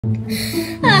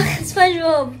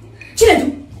SpongeBob. Chinedu,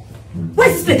 why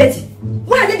is this plate dirty?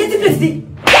 Why are they getting plates in the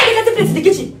Why are they getting plates in the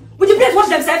kitchen? Would the plates wash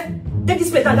themselves? Take this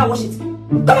plate and now wash it.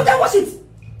 Come on, go wash it.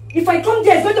 If I come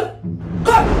there, it's going to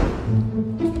come.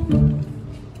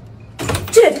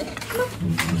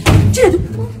 Chinedu,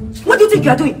 what do you think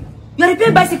you are doing? You are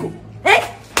repairing bicycle. Eh? You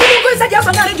can go inside the house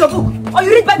and read your book, or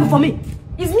you read Bible for me.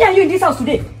 It's me and you in this house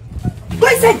today. Go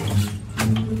inside.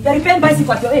 You are repairing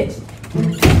bicycle at your age.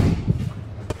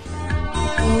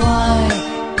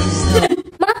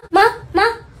 Ma.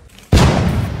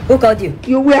 Who called you?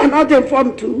 You were not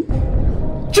informed too.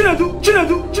 Chinedu,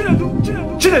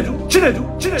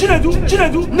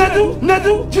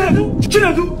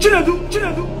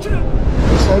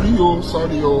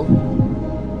 Sorry, oh.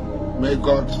 May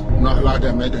God not allow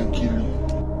them, make them kill you.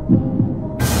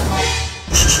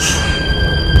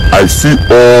 I see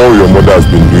all your mother has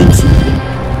been doing to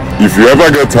you. If you ever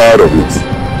get tired of it,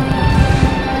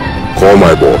 call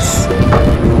my boss.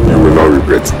 You will not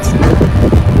regret it.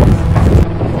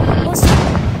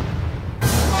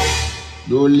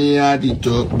 Only had the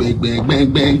talk, bang. If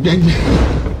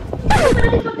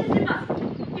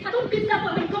I don't beat that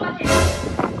boy when you come back here,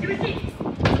 you will see.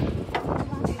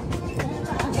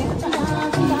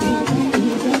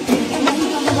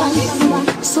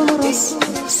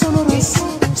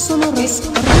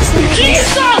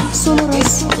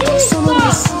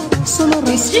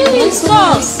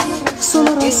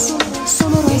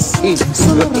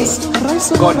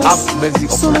 God have mercy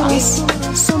upon us.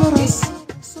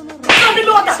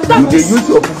 Do they use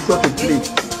your picture to play?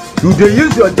 Do they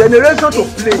use your generation to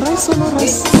play?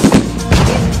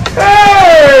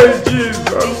 Hey,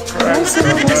 Jesus Christ!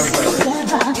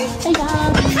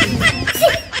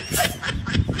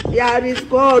 There is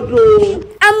God. Oh.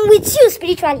 I'm with you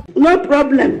spiritually. No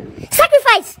problem.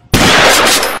 Sacrifice.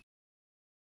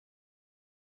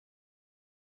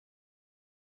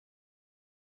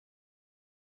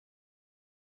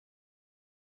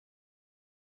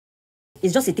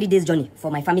 It's just a 3 days journey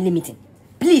for my family meeting.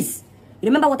 Please,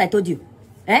 remember what I told you.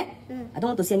 Eh? I don't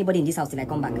want to see anybody in this house till I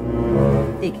come back.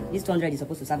 Take, this 200 is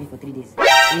supposed to serve you for 3 days.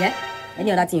 Yeah?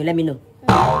 Any other thing, you let me know.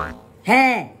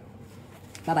 Hey!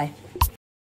 Bye-bye.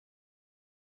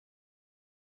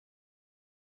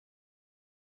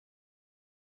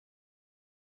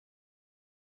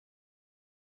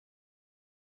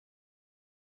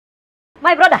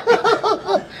 My brother!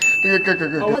 I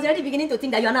was already beginning to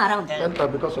think that you are not around. Enter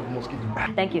because of mosquito.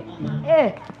 Thank you.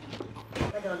 Hey.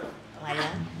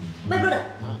 My brother,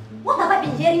 what have I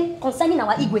been hearing concerning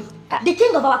our Igwe? The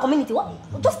king of our community. What?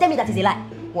 Just tell me that is a lie.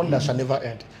 One that shall never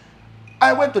end.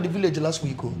 I went to the village last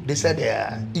week. They said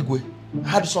Igwe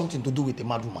had something to do with a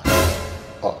mad woman.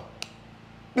 Oh.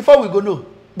 Before we go, no.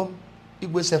 Boom.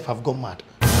 Igwe self have gone mad.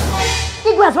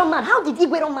 Igwe has run mad. How did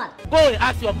Igwe run mad? Go and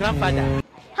ask your grandfather.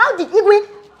 How did Igwe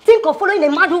think of following a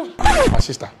mad woman? My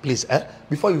sister, please.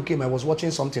 Before you came, I was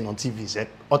watching something on TV.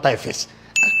 Otta FS.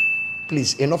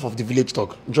 Please, enough of the village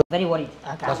talk. Very worried.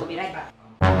 Okay. I will be right back.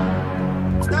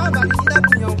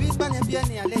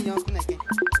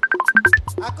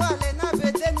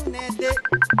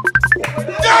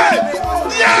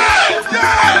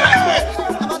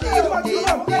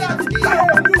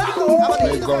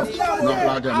 May God not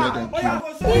allow them, make them kill you.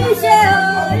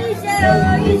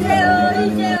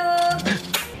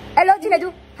 Hello,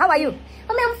 Chinedu. How are you?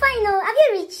 Mommy, I'm fine. Oh, have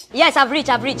you reached? Yes, I've reached.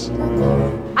 Okay.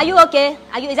 Are you okay?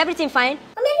 Is everything fine?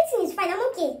 Mommy, everything is fine. I'm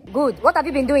okay. Good. What have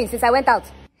you been doing since I went out?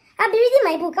 I've been reading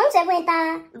my book. I want to ever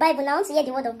enter Bible. I want to hear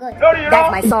the word of God.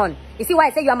 That's my son. You see why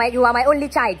I say you are my only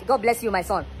child. God bless you, my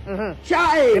son.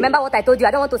 Child. Remember what I told you?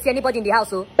 I don't want to see anybody in the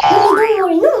house, oh. Mommy, don't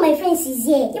worry. None of my friends is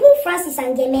here. Even Francis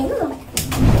and Gemen. None of my...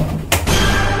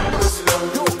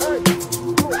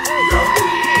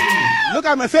 Look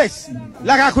at my face.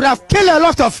 Like I could have killed a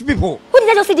lot of people. Who did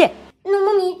I just see there? No,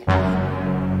 Mommy.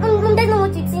 They know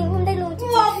what you think. They know what you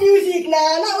think. What music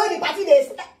now? Now where the party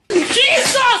is?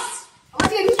 Jesus!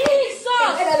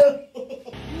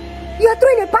 You are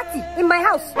throwing a party in my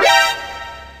house.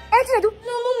 Hey, Chinedu.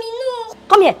 No, Mommy, no.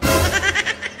 Come here.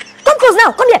 Come close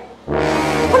now. Come here.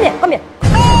 Come here.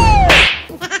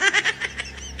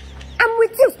 I'm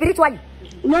with you spiritually.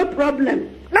 No problem.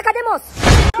 Macademos.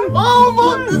 Oh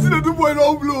man, this is the boy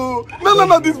don't blow.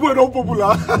 No, this boy don't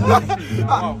popular.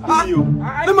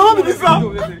 The mama be this now.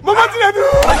 Mama Chinedu.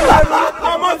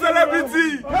 Mama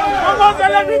celebrity.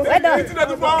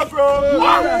 Chinedu power.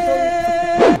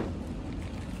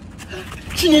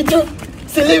 Chinedu,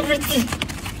 celebrity.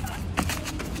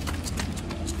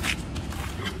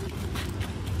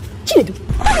 Chinedu,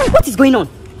 what is going on?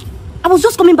 I was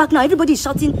just coming back now. Everybody is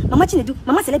shouting, Mama Chinedu,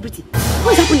 Mama celebrity.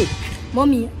 What is happening?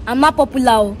 Mommy, I'm not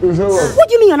popular. What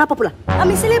do you mean you're not popular?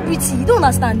 I'm a celebrity. You don't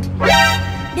understand.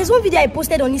 There's one video I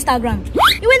posted on Instagram.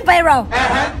 It went viral.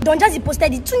 Don Jazzy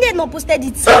posted it. Tunde not posted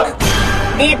it.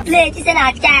 They play. She said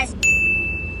I cast.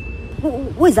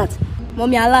 Who is that?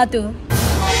 Mommy, Alato.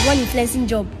 One influencing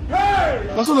job.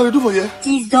 That's what I do for you.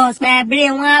 Jesus, my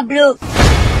brain one blow.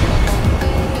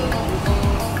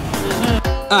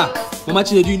 Mama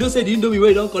Chinedu, you know say the Indomie where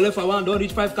you don't collect for one, don't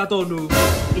reach 5 carton, no.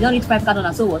 You don't reach 5 carton,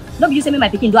 and so what? No, you say me my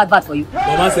pikin do advert for you.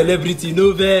 Mama celebrity,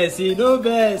 no versi, no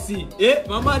versi. Eh,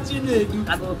 Mama Chinedu.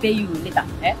 I will pay you later.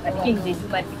 My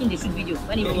pikin they shoot video.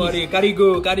 Don't worry, carry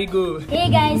go. Hey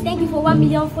guys, thank you for 1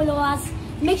 million followers.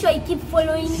 Make sure you keep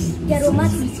following the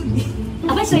romantic.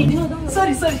 Am I sorry? No.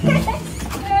 Sorry.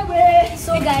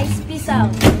 So guys, peace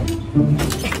out.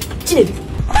 Chinedu,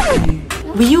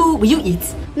 will you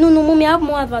eat? No, mommy, I have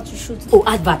more advert to shoot. Oh,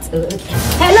 advert.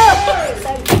 Hello.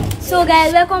 So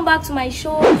guys, welcome back to my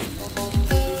show.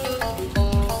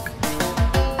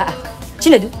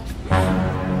 Chinedu,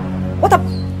 what up?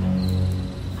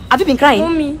 Have you been crying?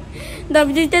 Mommy, they've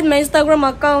deleted my Instagram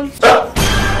account.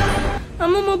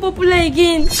 I'm not more popular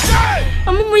again.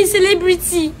 I'm not more a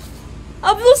celebrity.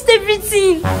 I've lost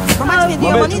everything. Mama,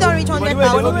 your money don't reach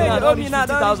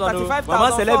 100,000.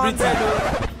 Mama celebrity.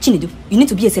 Chinedu, you need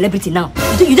to be a celebrity now.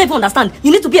 You don't even understand.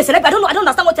 You need to be a celebrity. I don't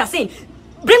understand what you're saying.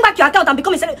 Bring back your account and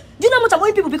become a celebrity. Do you know how much I'm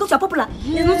owing people because you're popular?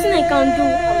 There's nothing I can do.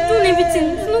 I'm doing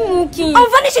everything. It's not working. I'll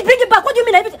vanish it, bring it back. What do you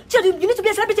mean everything? Chinedu, you need to be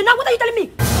a celebrity now. What are you telling me?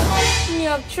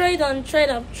 Yeah, I've tried. I've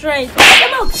tried. Get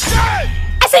them out.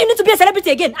 I say you need to be a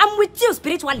celebrity again. I'm with you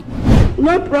spiritually.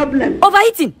 No problem.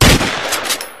 Overeating.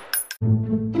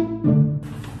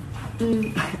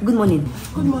 Good morning.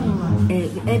 Good morning, ma'am.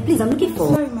 Please, I'm looking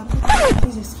for... Sorry, ma'am.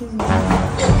 Please excuse me.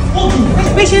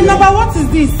 Patient number, what is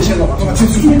this? Patient number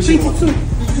 22.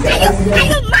 Are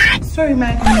you mad? Sorry,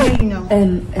 ma'am, I can hear you now.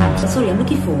 Sorry, I'm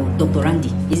looking for Dr.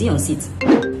 Randy. Is he on seat?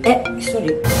 Sorry.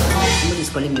 Somebody's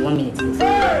calling me. 1 minute, please.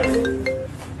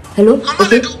 Hello?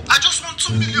 Okay. I just want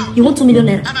 2 million. You want 2 million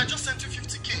naira? And I just sent you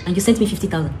 50K. And you sent me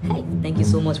 50,000. Hey, thank you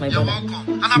so much, my brother. You're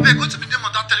welcome. And I beg, go to be them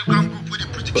on that Telegram group with the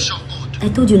prediction God. I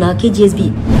told you now,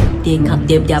 KGSB, they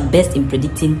are best in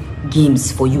predicting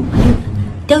games for you.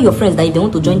 Tell your friends that if they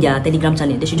want to join their Telegram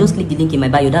channel, they should just click the link in my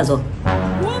bio, that's all.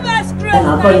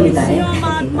 I'll call you later, Okay.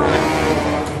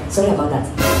 Sorry about that.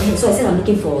 So I said I'm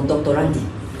looking for Dr. Randy.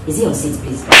 Is he on seat,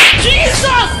 please?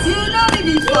 Jesus! You know me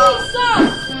before.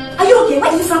 Jesus! Are you okay? Why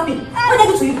did you slap me? What did I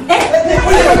do to you?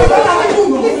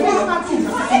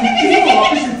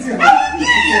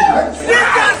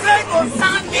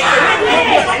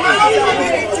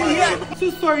 So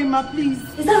sorry, ma, please.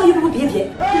 Is that how you people behave here?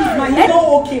 Please, ma, it's not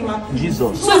okay, ma.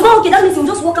 Jesus. So it's not okay, that means you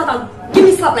just walk out and give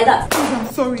me slap like that. Please, I'm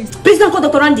sorry. Please don't call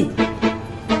Dr. Randy.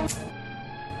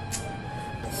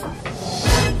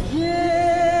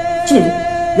 Chinedu,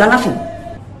 you are laughing.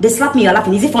 They slap me, you are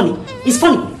laughing. Is it funny? It's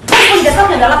funny. That's funny, they slap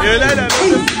me, you are laughing. You let them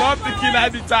not picking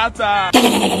at the tata.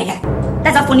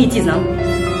 That's how funny it is now.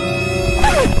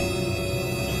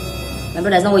 My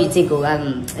brother, it's not what you think.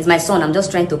 It's my son. I'm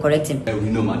just trying to correct him. We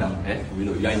know, madam. We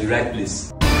know. You are in the right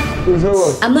place.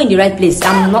 I'm not in the right place.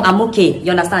 I'm okay.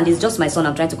 You understand? It's just my son.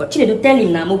 I'm trying to correct. Chinedu, tell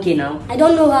him I'm okay now. I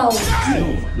don't know how.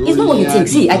 It's not what you think.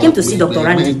 See, I came to see Dr.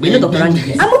 Randy. You know Dr.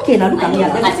 Randy. I'm okay now. Look at me.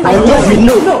 I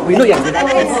know. We know you're good.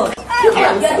 You're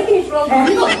taking it wrong.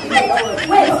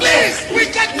 Please, we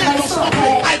get My son, I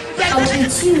will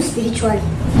with you spiritually.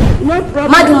 No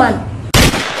problem. Madman.